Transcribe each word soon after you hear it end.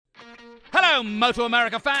Hello, Moto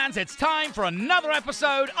America fans. It's time for another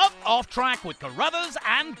episode of Off Track with Carruthers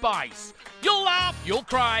and Bice. You'll laugh, you'll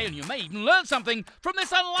cry, and you may even learn something from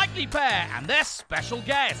this unlikely pair and their special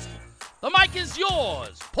guest. The mic is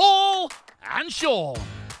yours, Paul and Sean.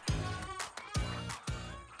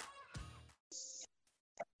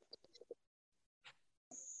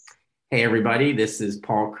 Hey everybody, this is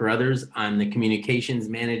Paul Carruthers. I'm the communications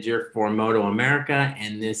manager for Moto America,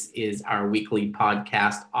 and this is our weekly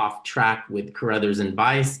podcast, Off Track with Carruthers and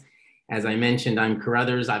Bice. As I mentioned, I'm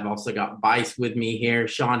Carruthers. I've also got Bice with me here.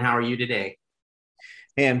 Sean, how are you today?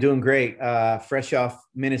 Hey, I'm doing great. Fresh off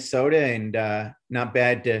Minnesota, and not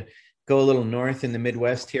bad to go a little north in the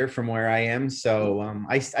Midwest here from where I am. So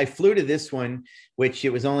I flew to this one, which it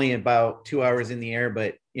was only about 2 hours in the air,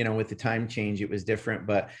 but you know, with the time change, it was different.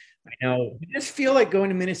 But I know, I just feel like going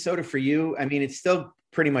to Minnesota for you. I mean, it's still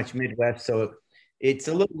pretty much Midwest, so it's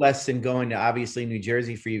a little less than going to obviously New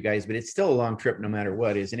Jersey for you guys, but it's still a long trip no matter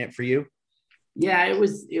what, isn't it for you? Yeah, it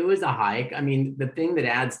was a hike. I mean, the thing that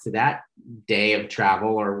adds to that day of travel,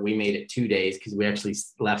 or we made it 2 days because we actually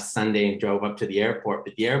left Sunday and drove up to the airport,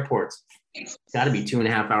 but the airport's got to be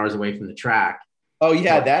 2.5 hours away from the track. Oh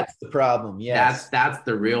yeah, that's the problem. Yes. That's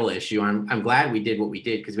the real issue. I'm glad we did what we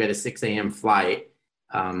did because we had a 6 a.m. flight.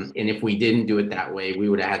 And if we didn't do it that way, we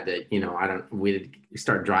would have had to, we'd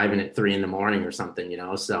start driving at 3 a.m. or something,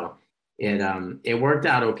 so it worked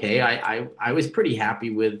out okay. I was pretty happy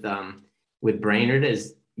with Brainerd,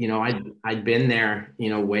 as, I'd been there,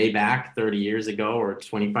 way back 30 years ago or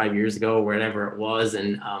 25 years ago, wherever it was.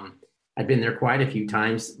 And I'd been there quite a few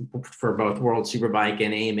times for both World Superbike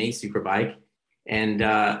and AMA Superbike. And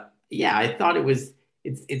I thought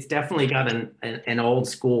it's definitely got an old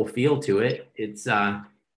school feel to it. It's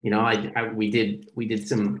we did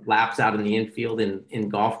some laps out in the infield in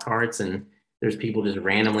golf carts, and there's people just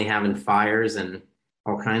randomly having fires and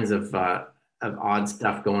all kinds of odd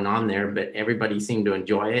stuff going on there, but everybody seemed to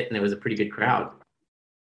enjoy it, and it was a pretty good crowd.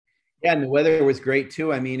 Yeah, and the weather was great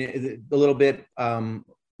too. I mean, a little bit.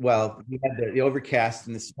 We had the overcast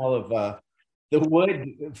and the smell of the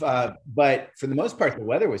wood, but for the most part, the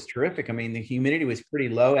weather was terrific. I mean, the humidity was pretty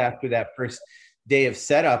low after that first day of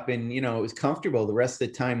setup, and it was comfortable the rest of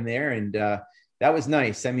the time there, and that was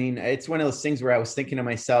nice. I mean, it's one of those things where I was thinking to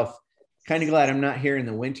myself, kind of glad I'm not here in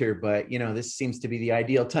the winter, but this seems to be the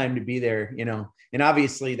ideal time to be there. And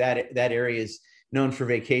obviously that area is known for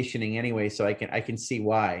vacationing anyway, so I can see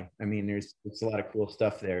why. I mean, there's a lot of cool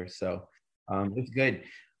stuff there, so it's good.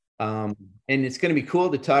 And it's going to be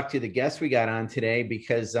cool to talk to the guest we got on today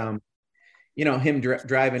because, him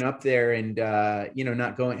driving up there and,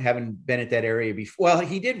 haven't been at that area before. Well,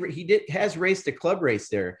 he has raced a club race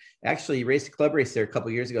there. Actually, he raced a club race there a couple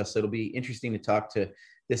of years ago. So it'll be interesting to talk to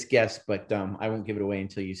this guest, but I won't give it away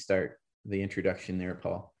until you start the introduction there,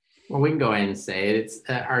 Paul. Well, we can go ahead and say it. It's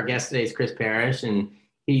our guest today is Chris Parrish, and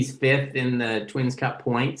he's fifth in the Twins Cup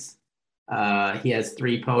points. He has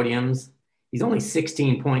 3 podiums. He's only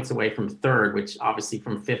 16 points away from third, which obviously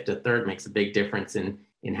from fifth to third makes a big difference in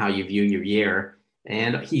how you view your year.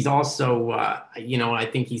 And he's also, I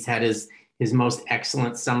think he's had his most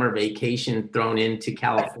excellent summer vacation thrown into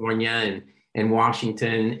California and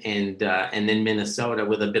Washington and then Minnesota,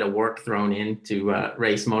 with a bit of work thrown in to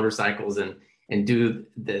race motorcycles and do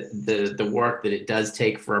the work that it does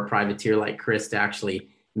take for a privateer like Chris to actually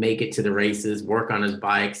make it to the races, work on his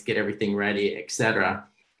bikes, get everything ready, etc.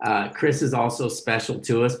 Chris is also special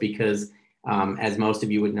to us because, as most of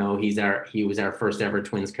you would know, he was our first ever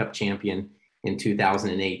Twins Cup champion in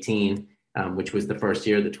 2018, which was the first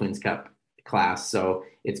year of the Twins Cup class. So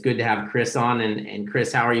it's good to have Chris on. And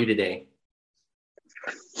Chris, how are you today?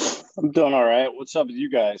 I'm doing all right. What's up with you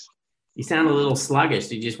guys? You sound a little sluggish.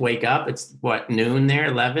 Did you just wake up? It's noon there,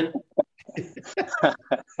 11?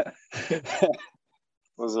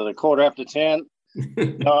 Was it a 10:15?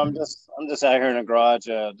 No, I'm just out here in the garage,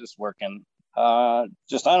 just working. I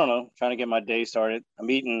don't know, trying to get my day started. I'm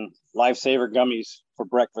eating Lifesaver gummies for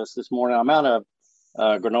breakfast this morning. I'm out of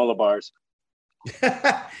granola bars.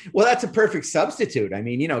 Well, that's a perfect substitute. I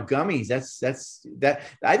mean, gummies, that's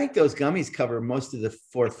I think those gummies cover most of the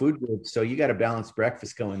 4 food groups. So you got a balanced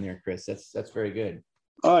breakfast going there, Chris. That's very good.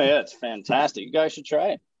 Oh yeah, it's fantastic. You guys should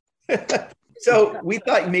try it. So we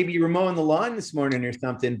thought maybe you were mowing the lawn this morning or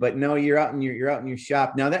something, but no, you're out in your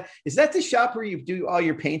shop. Now is that the shop where you do all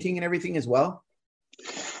your painting and everything as well?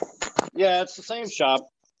 Yeah, it's the same shop.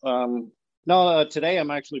 No, today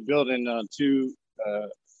I'm actually building 2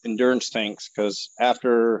 endurance tanks, because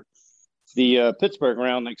after the Pittsburgh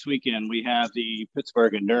round next weekend, we have the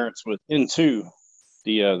Pittsburgh Endurance into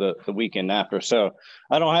the weekend after. So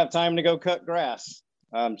I don't have time to go cut grass.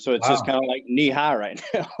 So it's just kind of like knee high right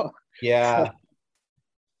now. Yeah.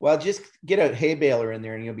 Well, just get a hay baler in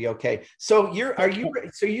there and you'll be okay. So are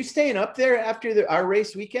you staying up there after our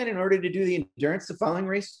race weekend in order to do the endurance the following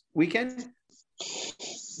race weekend?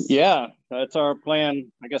 Yeah, that's our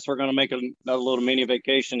plan. I guess we're going to make another little mini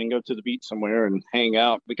vacation and go to the beach somewhere and hang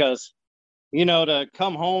out because, to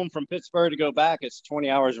come home from Pittsburgh to go back, it's 20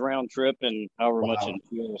 hours round trip and however much in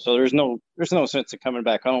fuel. So there's no sense of coming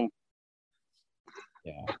back home.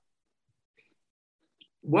 Yeah.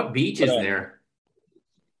 What beach is there?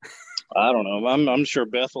 I don't know. I'm sure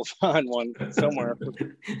Beth will find one somewhere.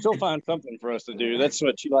 She'll find something for us to do. That's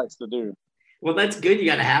what she likes to do. Well, that's good. You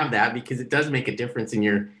got to have that because it does make a difference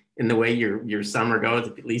in the way your summer goes.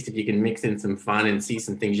 At least if you can mix in some fun and see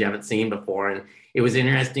some things you haven't seen before. And it was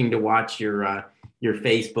interesting to watch your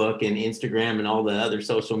Facebook and Instagram and all the other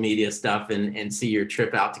social media stuff and see your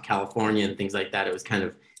trip out to California and things like that. It was kind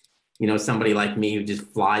of, somebody like me who just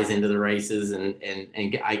flies into the races and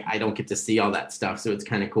I don't get to see all that stuff. So it's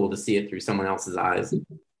kind of cool to see it through someone else's eyes.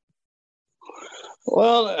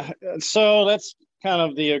 Well, so that's kind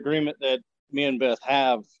of the agreement that me and Beth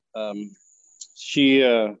have. She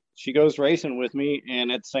goes racing with me,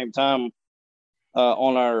 and at the same time,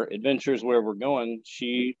 on our adventures where we're going,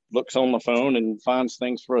 she looks on the phone and finds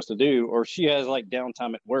things for us to do, or she has like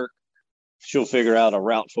downtime at work. She'll figure out a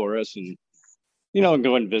route for us and,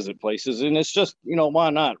 go and visit places. And it's just, why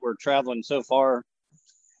not? We're traveling so far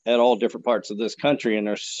at all different parts of this country, and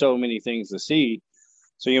there's so many things to see.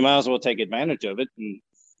 So you might as well take advantage of it and,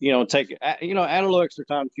 add a little extra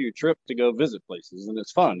time to your trip to go visit places. And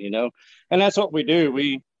it's fun, and that's what we do.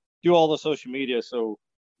 We do all the social media so,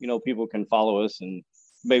 people can follow us and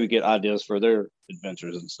maybe get ideas for their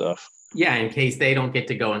adventures and stuff. Yeah, in case they don't get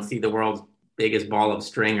to go and see the world's biggest ball of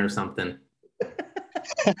string or something.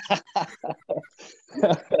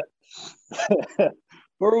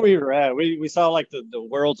 Where we were at, we saw like the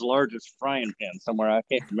world's largest frying pan somewhere. I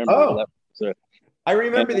can't remember. Oh, I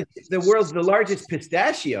remember the world's the largest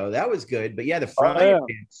pistachio. That was good, but yeah, the frying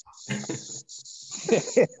pan.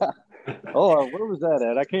 Oh, where was that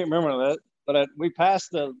at? I can't remember that. But we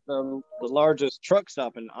passed the largest truck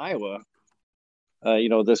stop in Iowa.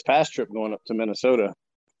 This past trip going up to Minnesota.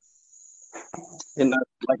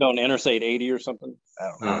 Like on Interstate 80 or something. I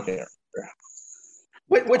don't know. I can't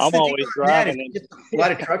remember. What's I'm the always deal driving. A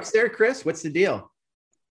lot of trucks there, Chris. What's the deal?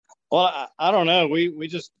 Well, I don't know. We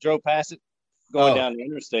just drove past it going down the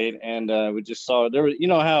interstate, and we just saw there was. You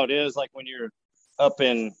know how it is, like when you're up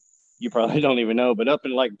in, you probably don't even know, but up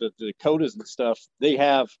in like the Dakotas and stuff, they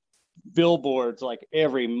have billboards like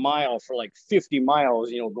every mile for like 50 miles.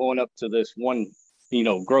 Going up to this one,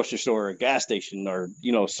 grocery store or gas station or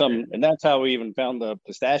and that's how we even found the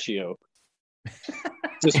pistachio.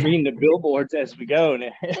 Just reading the billboards as we go, and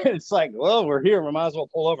it's like, well, we're here, we might as well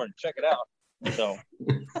pull over and check it out. So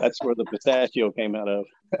that's where the pistachio came out of.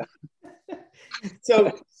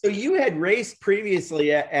 So you had raced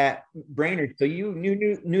previously at Brainerd, so you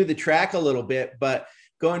knew the track a little bit, but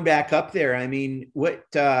going back up there, I mean,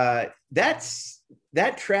 that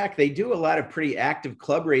track, they do a lot of pretty active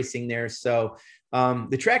club racing there. So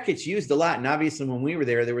the track gets used a lot, and obviously when we were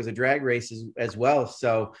there was a drag race as well.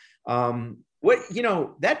 So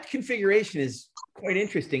that configuration is quite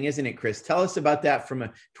interesting, isn't it, Chris? Tell us about that from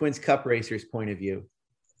a Twins Cup racer's point of view.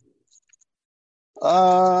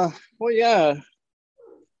 Well, yeah,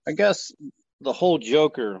 I guess the whole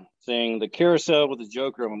Joker thing, the carousel with the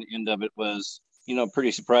Joker on the end of it was,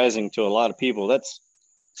 pretty surprising to a lot of people. That's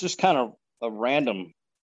just kind of a random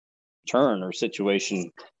turn or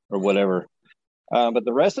situation or whatever. But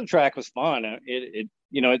the rest of the track was fun.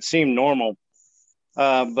 It seemed normal.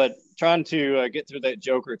 But trying to get through that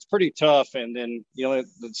Joker, it's pretty tough. And then, the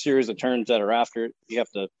series of turns that are after it, you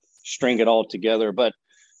have to string it all together. But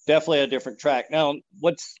definitely a different track. Now,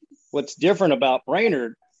 what's different about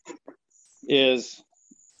Brainerd is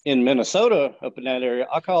in Minnesota, up in that area,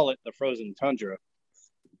 I call it the frozen tundra.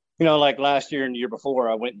 Like last year and the year before,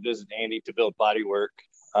 I went and visited Andy to build bodywork.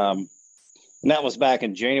 And that was back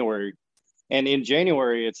in January. And in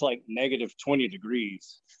January, it's like negative 20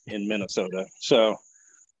 degrees in Minnesota. So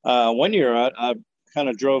one year I kind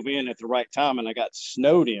of drove in at the right time and I got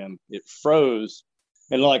snowed in. It froze.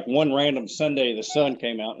 And like one random Sunday, the sun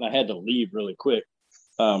came out and I had to leave really quick.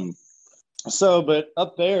 But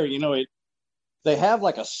up there, they have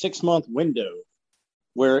like a 6-month window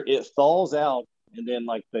where it thaws out, and then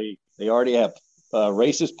like they already have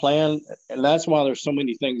races planned. And that's why there's so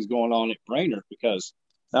many things going on at Brainerd, because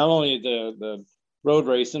not only the road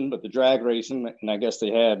racing, but the drag racing. And I guess they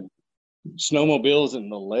had snowmobiles in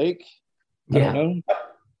the lake. I don't know.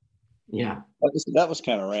 Yeah. That was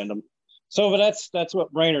kind of random. So, but that's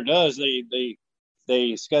what Brainerd does. They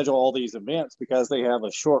they schedule all these events because they have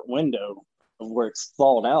a short window of where it's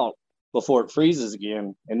thawed out before it freezes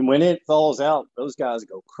again. And when it thaws out, those guys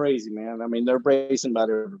go crazy, man. I mean, they're racing about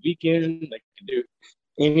every weekend. They can do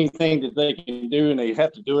anything that they can do, and they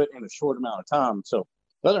have to do it in a short amount of time. So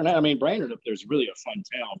other than that, I mean, Brainerd up there is really a fun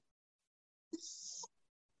town.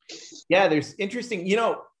 Yeah, there's interesting, you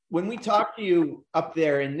know, when we talked to you up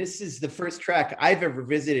there, and this is the first track I've ever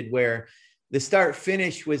visited where the start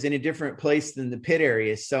finish was in a different place than the pit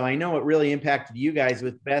area. So I know it really impacted you guys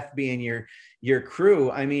with Beth being your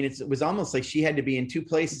crew. I mean, it was almost like she had to be in two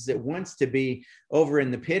places at once to be over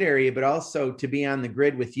in the pit area, but also to be on the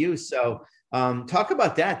grid with you. So talk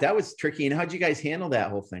about that. That was tricky. And how'd you guys handle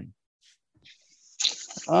that whole thing?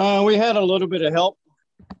 We had a little bit of help.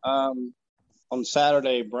 On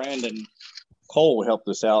Saturday, Brandon Cole helped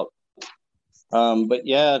us out. But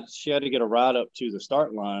yeah, she had to get a ride up to the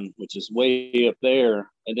start line, which is way up there.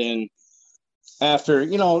 And then after,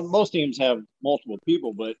 you know, most teams have multiple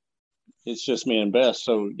people, but it's just me and Beth.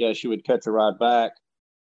 So yeah, she would catch a ride back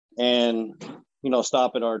and, you know,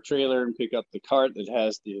 stop at our trailer and pick up the cart that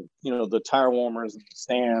has the, you know, the tire warmers and the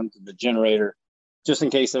stands and the generator, just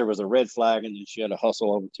in case there was a red flag. And then she had to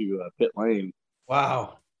hustle over to pit lane.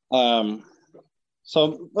 Wow.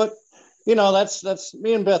 So, but you know, that's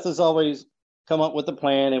me and Beth has always come up with a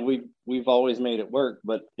plan, and we've always made it work,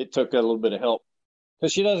 but it took a little bit of help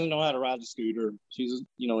because she doesn't know how to ride the scooter. She's,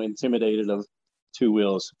 you know, intimidated of two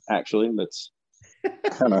wheels, actually. That's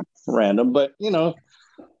kind of random, but you know,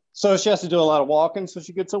 so she has to do a lot of walking, so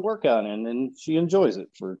she gets a workout in, and she enjoys it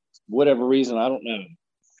for whatever reason. I don't know.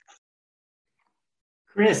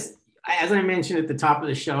 Chris, as I mentioned at the top of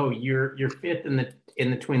the show, you're fifth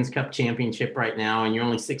in the Twins Cup championship right now, and you're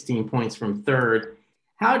only 16 points from third.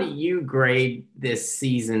 How do you grade this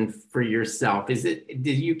season for yourself? Did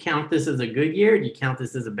you count this as a good year? Or do you count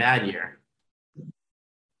this as a bad year?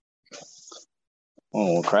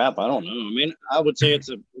 Oh crap! I don't know. I mean, I would say it's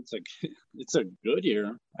a good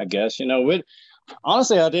year, I guess. You know,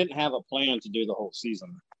 honestly, I didn't have a plan to do the whole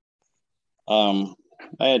season. I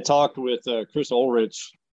had talked with Chris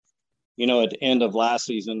Ulrich, you know, at the end of last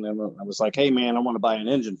season, and I was like, "Hey, man, I want to buy an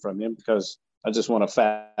engine from him because I just want a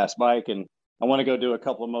fast bike and I want to go do a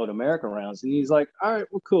couple of Moto America rounds." And he's like, "All right,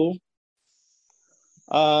 well, cool."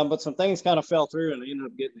 But some things kind of fell through, and I ended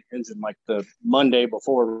up getting the engine like the Monday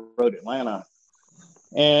before Road Atlanta.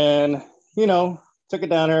 And, you know, took it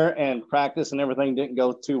down there and practice, and everything didn't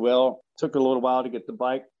go too well. Took a little while to get the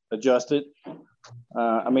bike adjusted.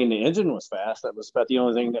 I mean, the engine was fast. That was about the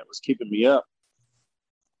only thing that was keeping me up.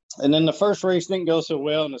 And then the first race didn't go so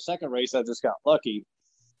well. In the second race, I just got lucky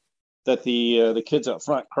that the kids up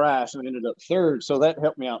front crashed and ended up third. So that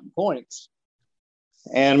helped me out in points.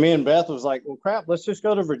 And me and Beth was like, well, crap, let's just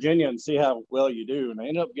go to Virginia and see how well you do. And I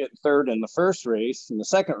ended up getting third in the first race. In the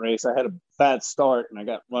second race, I had a bad start and I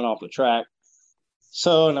got run off the track.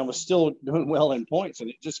 So, and I was still doing well in points, and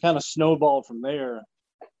it just kind of snowballed from there.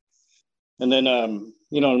 And then,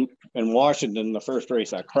 you know, in Washington, the first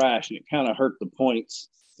race I crashed, and it kind of hurt the points,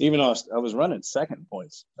 even though I was running second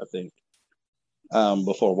points, I think,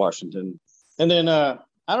 before Washington. And then, I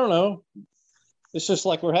don't know, it's just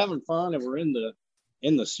like we're having fun and we're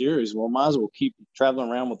in the series. Well, might as well keep traveling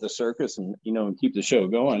around with the circus and, you know, and keep the show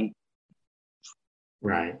going.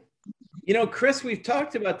 Right. You know, Chris, we've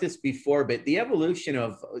talked about this before, but the evolution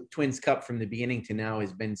of Twins Cup from the beginning to now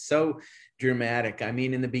has been so dramatic. I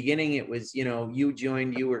mean, in the beginning, it was, you know,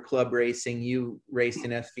 you were club racing, you raced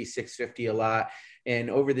in SV 650 a lot.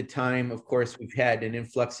 And over the time, of course, we've had an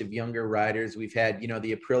influx of younger riders. We've had, you know,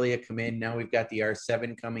 the Aprilia come in. Now we've got the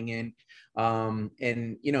R7 coming in.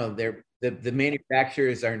 And, you know, the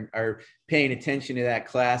manufacturers are paying attention to that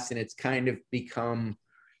class, and it's kind of become,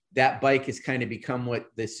 that bike has kind of become what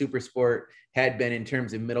the Super Sport had been in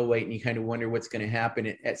terms of middleweight, and you kind of wonder what's going to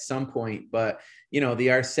happen at some point. But, you know, the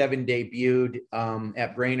R7 debuted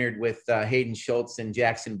at Brainerd with Hayden Schultz and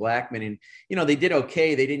Jackson Blackman, and, you know, they did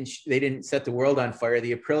okay. They didn't set the world on fire.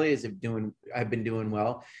 The Aprilias have been doing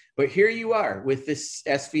well. But here you are with this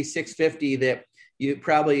SV 650 that you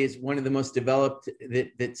probably is one of the most developed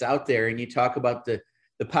that's out there. And you talk about the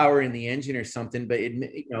power in the engine or something, but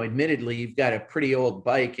you know, admittedly, you've got a pretty old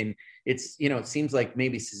bike, and it's, you know, it seems like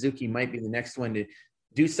maybe Suzuki might be the next one to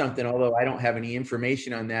do something, although I don't have any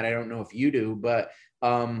information on that. I don't know if you do, but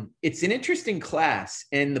it's an interesting class,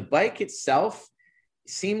 and the bike itself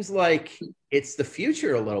seems like it's the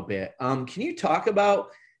future a little bit. Can you talk about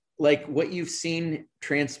like what you've seen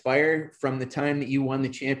transpire from the time that you won the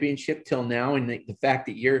championship till now, and the fact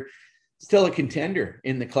that you're still a contender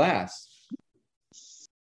in the class?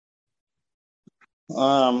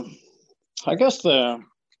 I guess the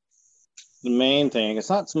the main thing. It's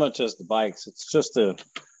not so much as the bikes. It's just the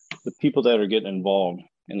people that are getting involved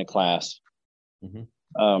in the class. Mm-hmm.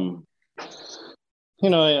 I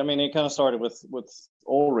mean, it kind of started with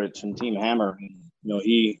Ulrich and Team Hammer.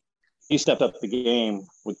 He stepped up the game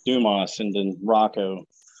with Dumas and then Rocco.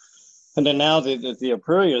 And then now the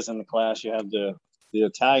Aprilia's in the class, you have the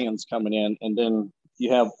Italians coming in, and then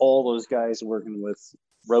you have all those guys working with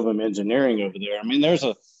Robum Engineering over there. I mean, there's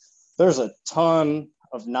a ton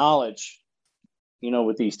of knowledge,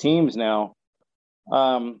 with these teams now.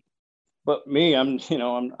 But me, I'm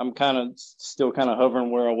kind of still kind of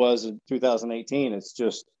hovering where I was in 2018. It's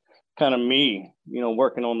just kind of me,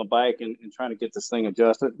 working on the bike and trying to get this thing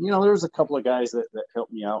adjusted. There's a couple of guys that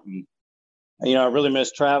helped me out, and I really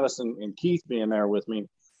miss Travis and Keith being there with me.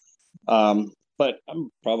 But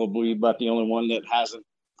I'm probably about the only one that hasn't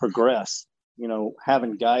progressed,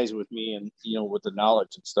 having guys with me and, with the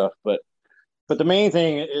knowledge and stuff. But the main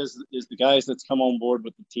thing is the guys that's come on board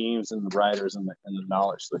with the teams and the riders and the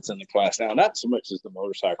knowledge that's in the class now. Not so much as the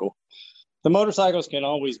motorcycle. The motorcycles can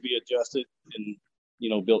always be adjusted and,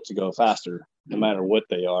 built to go faster, no matter what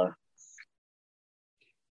they are.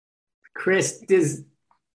 Chris,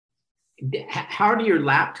 how do your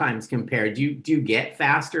lap times compare? Do you get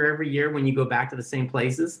faster every year when you go back to the same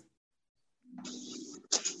places?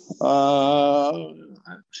 I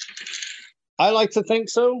like to think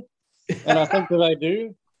so, and I think that I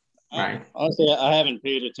do. Right. Honestly, I haven't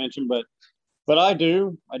paid attention, but I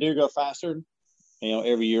do. I do go faster.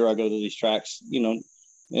 Every year I go to these tracks.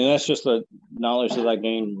 And that's just the knowledge that I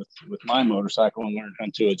gained with my motorcycle and learn how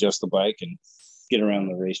to adjust the bike and get around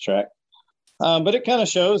the racetrack. But it kind of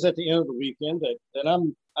shows at the end of the weekend that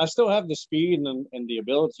I still have the speed and the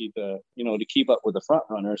ability to keep up with the front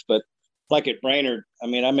runners. But like at Brainerd, I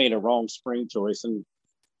mean, I made a wrong spring choice, and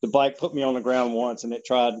the bike put me on the ground once, and it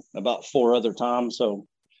tried about 4 other times. So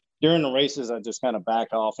during the races, I just kind of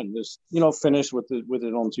back off and just finish with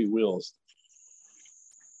it on 2 wheels.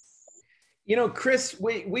 Chris,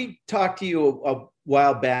 we talked to you a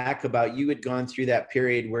while back about you had gone through that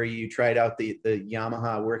period where you tried out the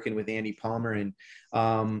Yamaha working with Andy Palmer, and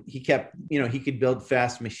he kept, he could build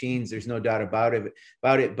fast machines. There's no doubt about it.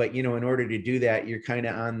 But, in order to do that, you're kind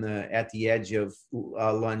of at the edge of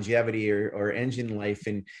longevity or engine life,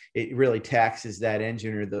 and it really taxes that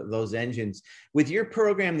engine or those engines. With your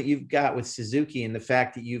program that you've got with Suzuki and the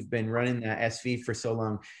fact that you've been running that SV for so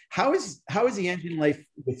long, how is the engine life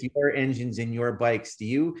with your engines in your bikes? Do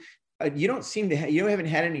you don't seem to you haven't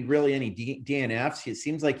had any DNFs. It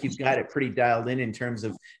seems like you've got it pretty dialed in terms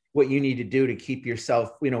of what you need to do to keep yourself,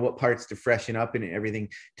 what parts to freshen up and everything.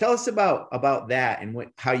 Tell us about that and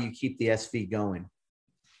how you keep the SV going.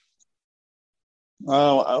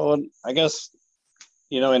 Well, I guess,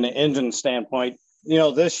 in the engine standpoint,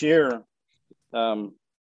 this year, the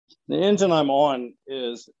engine I'm on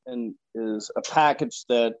is a package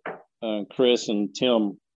that Chris and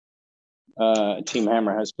Tim, Team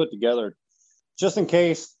Hammer, has put together just in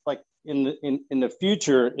case, like in the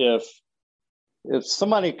future, if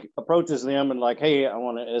somebody approaches them and like, hey, I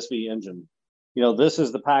want an SV engine, this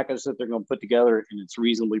is the package that they're going to put together, and it's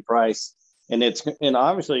reasonably priced, and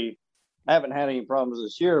obviously I haven't had any problems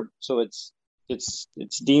this year, so it's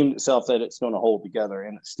deemed itself that it's going to hold together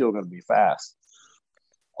and it's still going to be fast.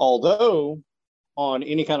 Although on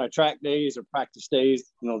any kind of track days or practice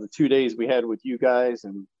days, the 2 days we had with you guys,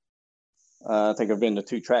 and I think I've been to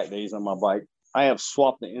 2 track days on my bike, I have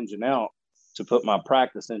swapped the engine out to put my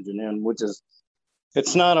practice engine in, which is,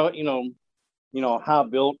 it's not a, high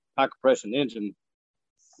built, high compression engine,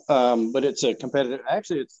 but it's a competitive,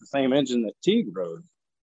 actually it's the same engine that Teague rode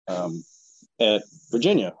at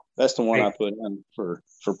Virginia. That's the one I put in for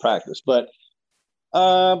practice. But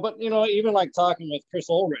even like talking with Chris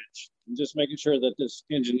Ulrich and just making sure that this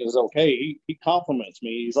engine is okay, he compliments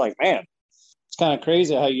me. He's like, man, it's kind of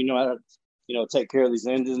crazy how you know how to take care of these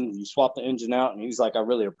engines. You swap the engine out, and he's like, I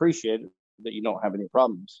really appreciate it that you don't have any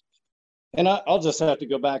problems. And I'll just have to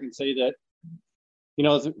go back and say that,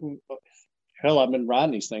 hell, I've been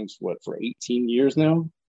riding these things for 18 years now,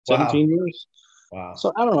 17 years. Wow.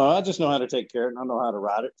 So I don't know. I just know how to take care of it, and I know how to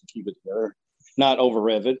ride it to keep it together, not over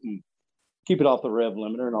rev it, and keep it off the rev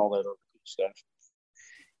limiter and all that other cool stuff.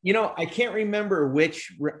 I can't remember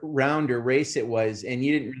which round or race it was, and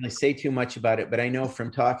you didn't really say too much about it, but I know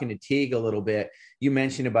from talking to Teague a little bit, you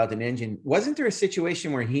mentioned about an engine. Wasn't there a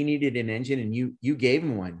situation where he needed an engine and you gave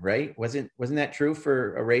him one, right? Wasn't that true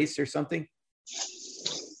for a race or something?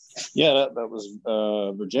 Yeah, that was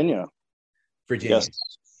Virginia. Virginia. Yes.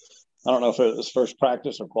 I don't know if it was first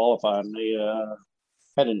practice or qualifying. They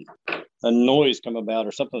had a noise come about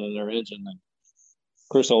or something in their engine, and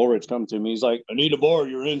Chris Ulrich come to me. He's like, I need to borrow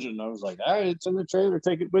your engine. I was like, all right, it's in the trailer.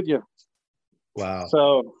 Take it with you. Wow.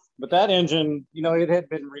 So, but that engine, it had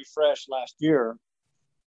been refreshed last year.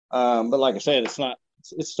 But like I said, it's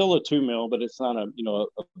still a 2 mil, but it's not a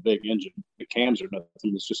big engine. The cams are nothing.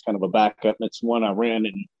 It's just kind of a backup. It's one I ran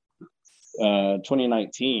in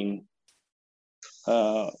 2019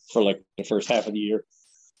 for like the first half of the year.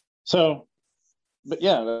 So, but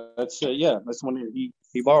yeah, that's one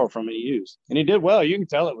he borrowed from me to use, and he did well. You can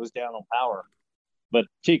tell it was down on power, but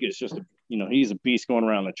Chica's just he's a beast going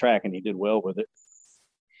around the track, and he did well with it.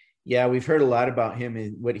 Yeah, we've heard a lot about him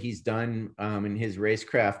and what he's done in his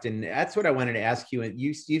racecraft, and that's what I wanted to ask you.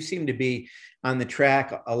 You seem to be on the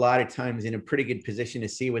track a lot of times in a pretty good position to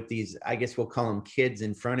see what these, I guess we'll call them kids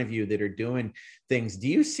in front of you that are doing things. Do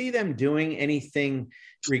you see them doing anything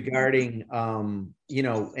regarding,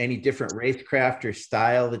 any different racecraft or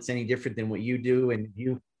style that's any different than what you do? And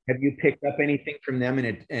have you picked up anything from them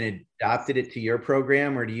and adopted it to your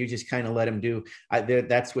program, or do you just kind of let them do?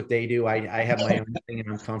 That's what they do. I have my own thing,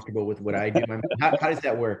 and I'm comfortable with what I do. How does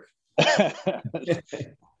that work?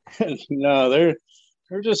 No,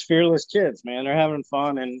 they're just fearless kids, man. They're having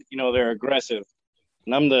fun, and they're aggressive.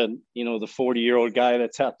 And I'm the 40-year-old guy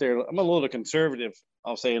that's out there. I'm a little conservative,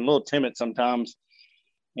 I'll say, and a little timid sometimes.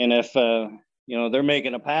 And if they're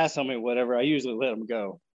making a pass on me, whatever, I usually let them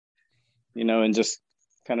go. And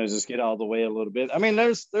just get out of the way a little bit. I mean,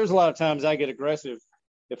 there's a lot of times I get aggressive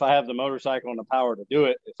if I have the motorcycle and the power to do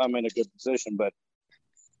it, if I'm in a good position. But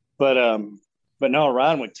no,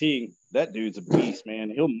 riding with T, that dude's a beast,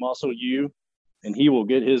 man. He'll muscle you, and he will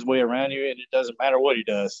get his way around you, and it doesn't matter what he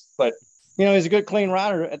does. But he's a good, clean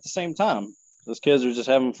rider at the same time. Those kids are just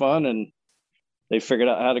having fun, and they figured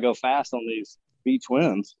out how to go fast on these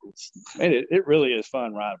V-twins. It really is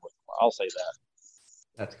fun riding with them. I'll say that.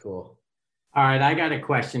 That's cool. All right, I got a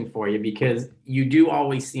question for you, because you do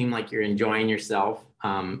always seem like you're enjoying yourself.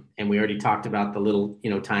 And we already talked about the little,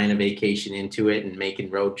 tying a vacation into it and making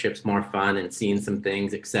road trips more fun and seeing some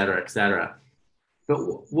things, et cetera, et cetera. But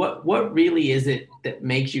what really is it that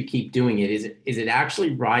makes you keep doing it? Is it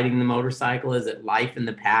actually riding the motorcycle? Is it life in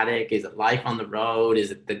the paddock? Is it life on the road?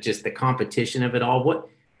 Is it just the competition of it all?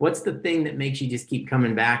 What's the thing that makes you just keep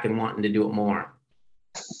coming back and wanting to do it more?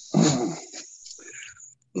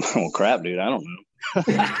 Oh crap, dude! I don't know.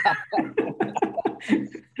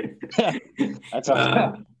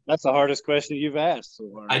 That's the hardest question you've asked.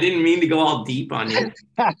 So I didn't mean to go all deep on you.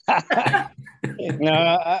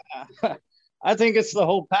 No, I think it's the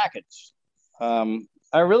whole package.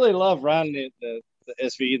 I really love riding the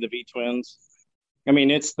SV, the V-twins. I mean,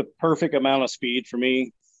 it's the perfect amount of speed for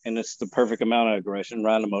me, and it's the perfect amount of aggression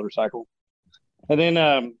riding a motorcycle. And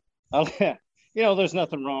then there's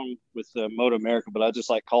nothing wrong with Moto America, but I just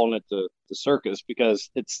like calling it the circus, because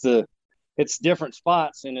it's different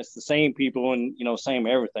spots, and it's the same people, and same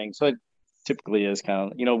everything. So it typically is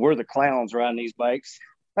kind of we're the clowns riding these bikes.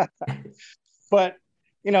 But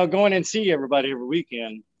going and see everybody every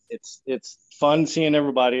weekend, it's fun seeing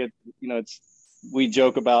everybody. We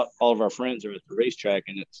joke about all of our friends are at the racetrack,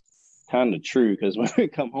 and it's kind of true, because when we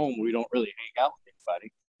come home, we don't really hang out with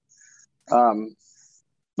anybody.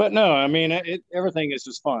 But no, I mean, everything is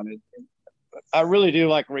just fun. I really do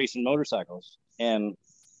like racing motorcycles, and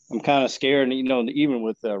I'm kind of scared. And even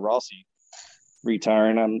with Rossi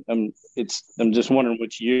retiring, I'm just wondering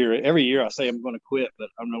which year. Every year I say I'm going to quit, but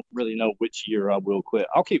I don't really know which year I will quit.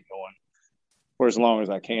 I'll keep going for as long as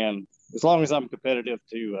I can, as long as I'm competitive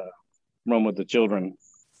to run with the children.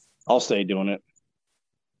 I'll stay doing it.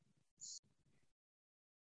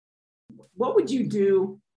 What would you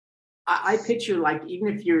do? I picture, like, even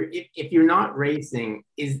if you're not racing,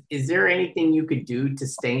 is there anything you could do to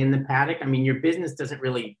stay in the paddock? I mean, your business doesn't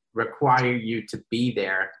really require you to be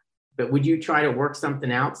there, but would you try to work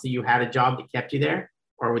something out so you had a job that kept you there,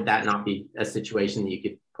 or would that not be a situation that you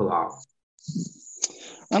could pull off?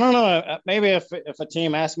 I don't know. Maybe if a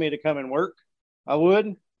team asked me to come and work, I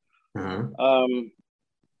would. Uh-huh.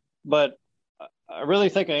 But I really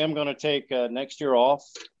think I am going to take next year off.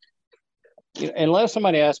 Unless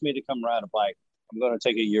somebody asks me to come ride a bike, I'm going to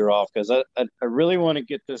take a year off, because I really want to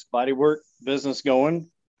get this bodywork business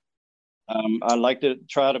going. I'd like to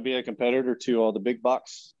try to be a competitor to all the big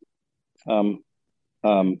box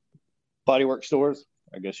bodywork stores.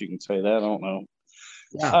 I guess you can say that. I don't know.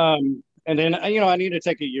 Yeah. And then I need to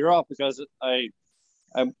take a year off, because I've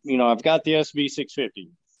got the SV650.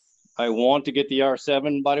 I want to get the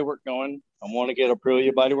R7 bodywork going. I want to get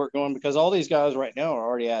Aprilia bodywork going, because all these guys right now are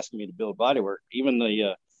already asking me to build bodywork, even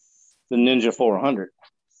the Ninja 400.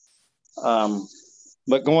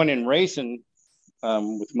 But going in racing,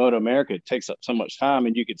 with Moto America, it takes up so much time,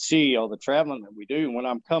 and you could see all the traveling that we do. When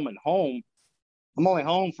I'm coming home, I'm only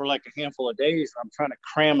home for like a handful of days. I'm trying to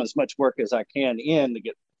cram as much work as I can in to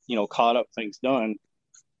get, caught up, things done.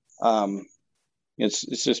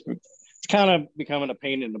 It's kind of becoming a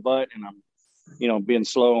pain in the butt, and I'm, being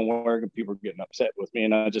slow on work, and people are getting upset with me,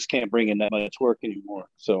 and I just can't bring in that much work anymore.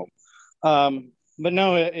 So, but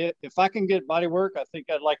no, if I can get body work, I think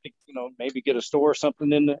I'd like to, maybe get a store or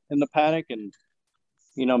something in the paddock, and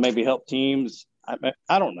maybe help teams.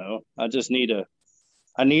 I don't know. I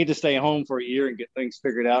need to stay home for a year and get things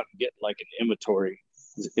figured out and get like an inventory,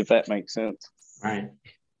 if that makes sense. Right.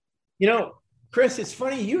 Chris, it's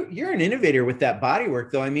funny. You're an innovator with that bodywork,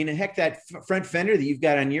 though. I mean, heck, that front fender that you've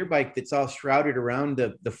got on your bike that's all shrouded around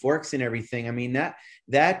the forks and everything. I mean,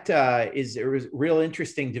 that is a real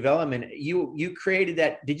interesting development. You created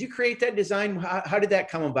that. Did you create that design? How did that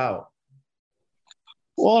come about?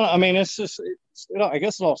 Well, I mean, I guess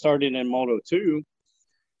it all started in Moto 2.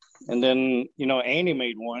 And then, Andy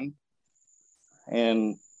made one.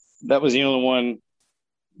 And that was the only one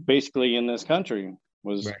basically in this country.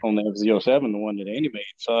 Was right. On the FZ07, the one that Andy made.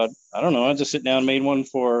 So I don't know. I just sit down and made one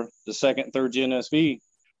for the second, third gen SV,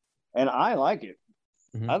 and I like it.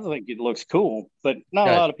 Mm-hmm. I think it looks cool, but not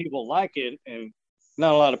a lot of people like it, and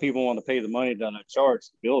not a lot of people want to pay the money that I charge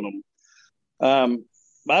to build them.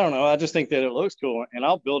 I don't know. I just think that it looks cool, and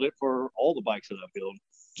I'll build it for all the bikes that I build,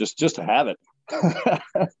 just to have it.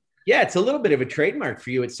 Yeah, it's a little bit of a trademark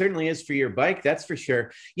for you. It certainly is for your bike, that's for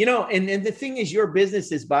sure. And the thing is, your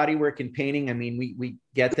business is bodywork and painting. I mean, we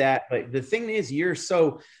get that, but the thing is, you're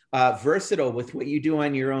so versatile with what you do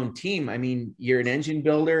on your own team. I mean, you're an engine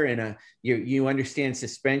builder, and you understand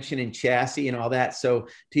suspension and chassis and all that. So,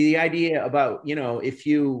 to the idea about if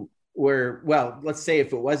you let's say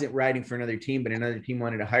if it wasn't riding for another team, but another team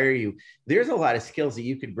wanted to hire you, there's a lot of skills that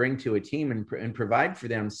you could bring to a team and provide for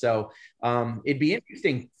them. So it'd be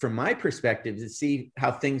interesting from my perspective to see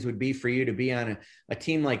how things would be for you to be on a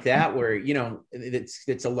team like that, where,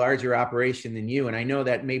 it's a larger operation than you. And I know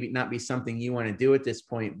that maybe not be something you want to do at this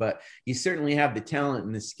point, but you certainly have the talent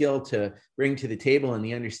and the skill to bring to the table and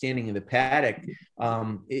the understanding of the paddock.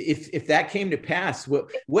 If that came to pass,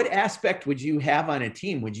 what aspect would you have on a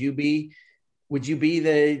team? Would you be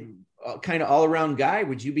the kind of all around guy?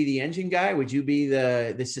 Would you be the engine guy? Would you be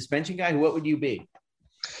the suspension guy? What would you be?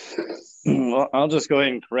 Well, I'll just go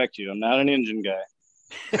ahead and correct you. I'm not an engine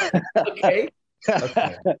guy. Okay.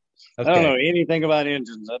 I don't know anything about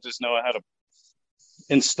engines. I just know how to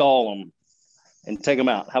install them and take them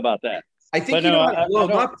out. How about that? I think know how to blow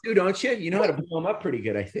them up too, don't you? You know how to blow them up pretty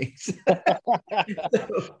good, I think.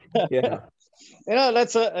 Yeah.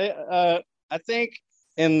 That's I think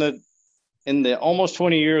in the almost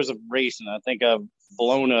 20 years of racing, I think I've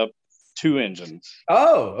blown up 2 engines.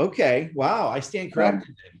 Oh, okay. Wow. I stand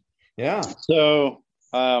corrected. Yeah. So,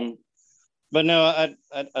 but no,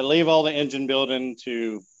 I leave all the engine building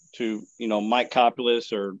to Mike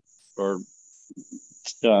Coppolis or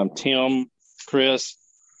Tim, Chris,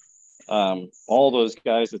 all those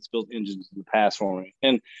guys that's built engines in the past for me.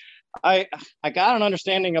 And I got an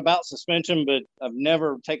understanding about suspension, but I've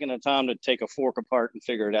never taken the time to take a fork apart and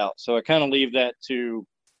figure it out. So I kind of leave that to,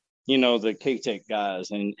 the K-Tech guys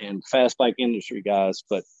and fast bike industry guys.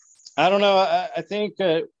 But I don't know. I think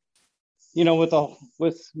that,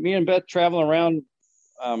 with me and Beth traveling around,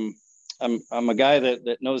 I'm a guy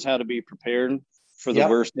that knows how to be prepared for the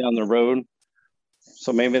worst down the road.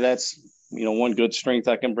 So maybe that's, one good strength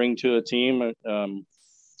I can bring to a team.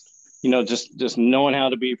 Just knowing how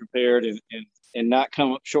to be prepared and not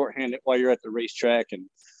come up shorthanded while you're at the racetrack, and,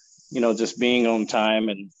 just being on time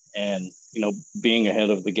and being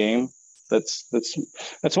ahead of the game. That's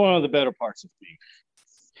one of the better parts of me.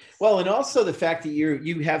 Well, and also the fact that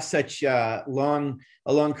you have such a long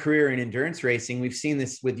career in endurance racing. We've seen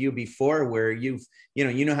this with you before, where you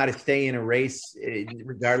know how to stay in a race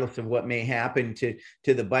regardless of what may happen to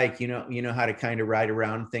the bike. You know how to kind of ride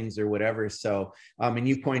around things or whatever. So, and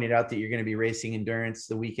you pointed out that you're going to be racing endurance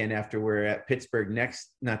the weekend after we're at Pittsburgh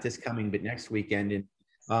not this coming, but next weekend. And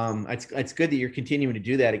it's good that you're continuing to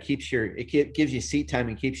do that. It gives you seat time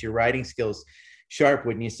and keeps your riding skills sharp,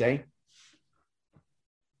 wouldn't you say?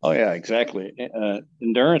 Oh yeah, exactly.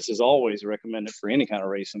 Endurance is always recommended for any kind of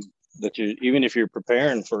racing. Even if you're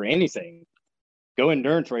preparing for anything, go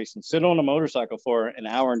endurance racing. Sit on a motorcycle for an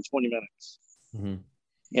hour and 20 minutes. Mm-hmm.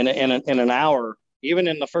 In an hour, even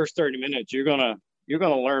in the first 30 minutes, you're gonna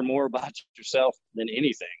learn more about yourself than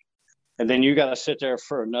anything. And then you got to sit there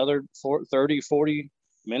for another 30, 40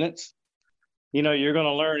 minutes. You're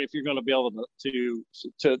gonna learn if you're gonna be able to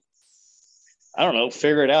I don't know,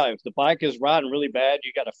 figure it out. If the bike is riding really bad,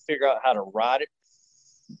 you got to figure out how to ride it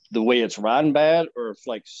the way it's riding bad, or if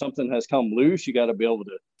like something has come loose, you got to be able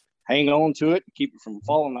to hang on to it, keep it from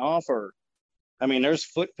falling off. Or, I mean, there's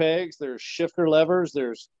foot pegs, there's shifter levers,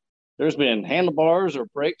 there's been handlebars or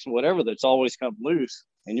brakes or whatever that's always come loose,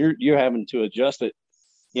 and you're having to adjust it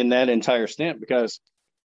in that entire stint, because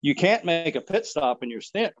you can't make a pit stop in your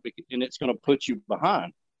stint and it's going to put you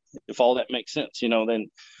behind, if all that makes sense. Then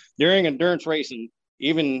during endurance racing,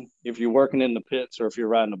 even if you're working in the pits or if you're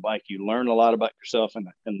riding a bike, you learn a lot about yourself and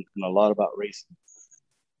a lot about racing.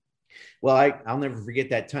 Well, I'll never forget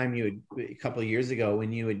that time a couple of years ago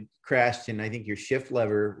when you had crashed, and I think your shift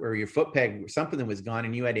lever or your foot peg, something was gone,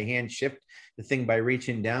 and you had to hand shift the thing by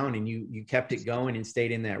reaching down, and you kept it going and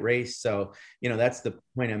stayed in that race. So, that's the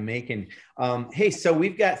point I'm making. Hey, so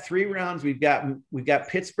we've got 3 rounds. We've got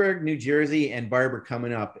Pittsburgh, New Jersey, and Barber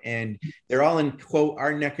coming up, and they're all in, quote,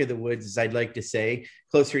 our neck of the woods, as I'd like to say,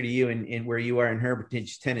 closer to you in where you are in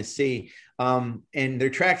Hermitage, Tennessee. And they're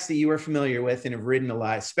tracks that you are familiar with and have ridden a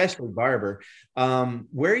lot, especially Barber.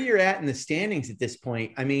 Where you're at in the standings at this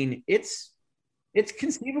point, I mean, it's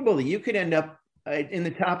conceivable that you could end up in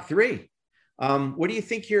the top 3. What do you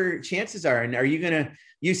think your chances are? And are you going to,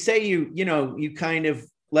 you say you kind of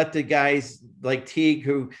let the guys like Teague,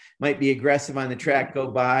 who might be aggressive on the track, go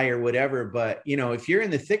by or whatever. But, if you're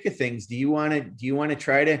in the thick of things, do you want to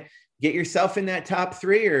try to get yourself in that top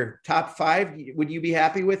 3 or top 5? Would you be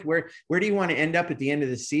happy with where do you want to end up at the end of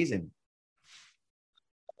the season?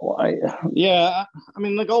 Well, I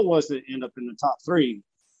mean, the goal was to end up in the top 3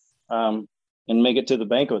 and make it to the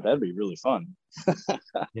banquet. That'd be really fun.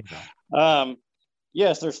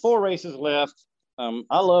 Yes, there's 4 races left.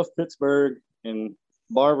 I love Pittsburgh, and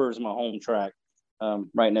Barber's my home track,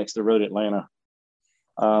 right next to Road Atlanta.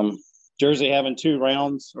 Jersey having 2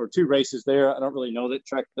 rounds or 2 races there. I don't really know that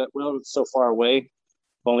track that well. It's so far away.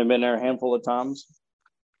 I've only been there a handful of times.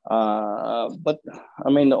 But I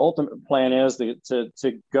mean, the ultimate plan is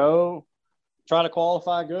to go try to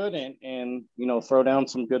qualify good and throw down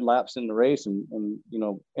some good laps in the race and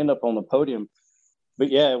end up on the podium.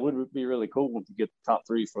 But yeah, it would be really cool to get the top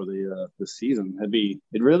 3 for the season.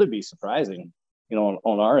 It'd really be surprising,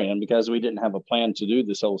 on our end, because we didn't have a plan to do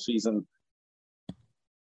this whole season.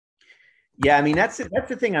 Yeah, I mean, that's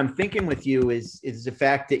the thing I'm thinking with you is the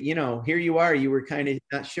fact that, here you are, you were kind of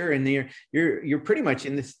not sure, and you're pretty much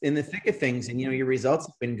in the thick of things, and your results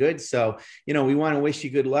have been good. So, we want to wish you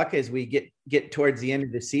good luck as we get towards the end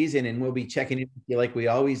of the season, and we'll be checking in with you like we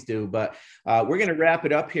always do. But we're going to wrap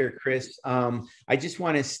it up here, Chris. I just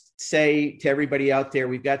want to say to everybody out there,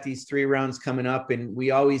 we've got these 3 rounds coming up, and we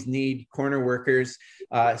always need corner workers.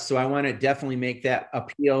 So I want to definitely make that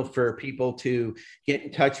appeal for people to get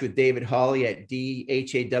in touch with David Hawley at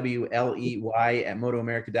DHAWLEY at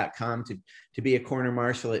MotoAmerica.com to be a corner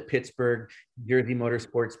marshal at Pittsburgh, Jersey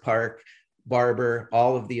Motorsports Park, Barber,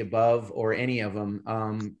 all of the above, or any of them.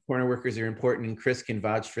 Corner workers are important, and Chris can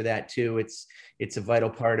vouch for that too. It's a vital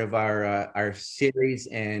part of our series,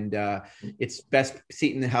 and it's best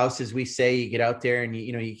seat in the house, as we say. You get out there, and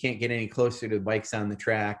you can't get any closer to the bikes on the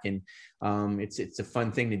track, and it's a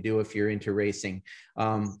fun thing to do if you're into racing.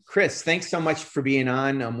 Chris, thanks so much for being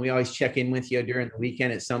on. We always check in with you during the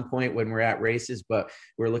weekend at some point when we're at races, but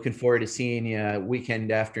we're looking forward to seeing you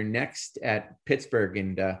weekend after next at Pittsburgh,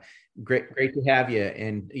 and great to have you.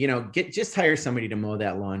 And just hire somebody to mow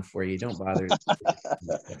that lawn for you. Don't bother.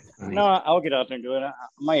 No, I'll get out there and do it. I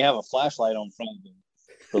might have a flashlight on front of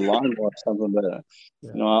the lawn or something, but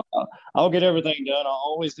I'll get everything done. I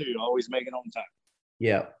always do. Always make it on time.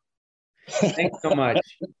 Yeah. Thanks so much.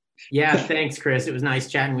 Yeah, thanks, Chris. It was nice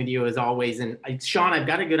chatting with you as always. And Sean, I've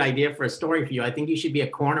got a good idea for a story for you. I think you should be a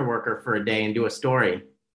corner worker for a day and do a story.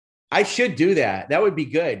 I should do that. That would be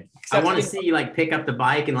good. I want to see you pick up the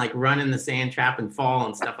bike and run in the sand trap and fall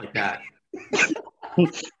and stuff like that. I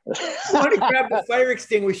want to grab the fire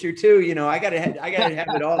extinguisher too. I gotta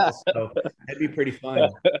have it all. So that'd be pretty fun.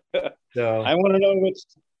 So I want to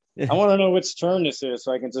know which turn this is,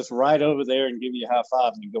 so I can just ride over there and give you a high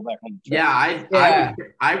five and go back on the track. Yeah,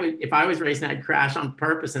 I would. If I was racing, I'd crash on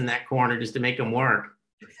purpose in that corner just to make them work.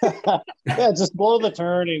 Yeah, just blow the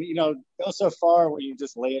turn and go so far where you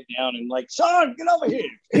just lay it down and Sean, get over here.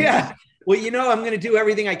 Yeah. Well, I'm going to do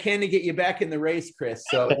everything I can to get you back in the race, Chris.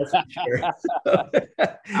 So that's for sure.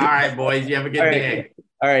 All right, boys. You have a good day.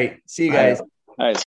 All right. See you guys. All right.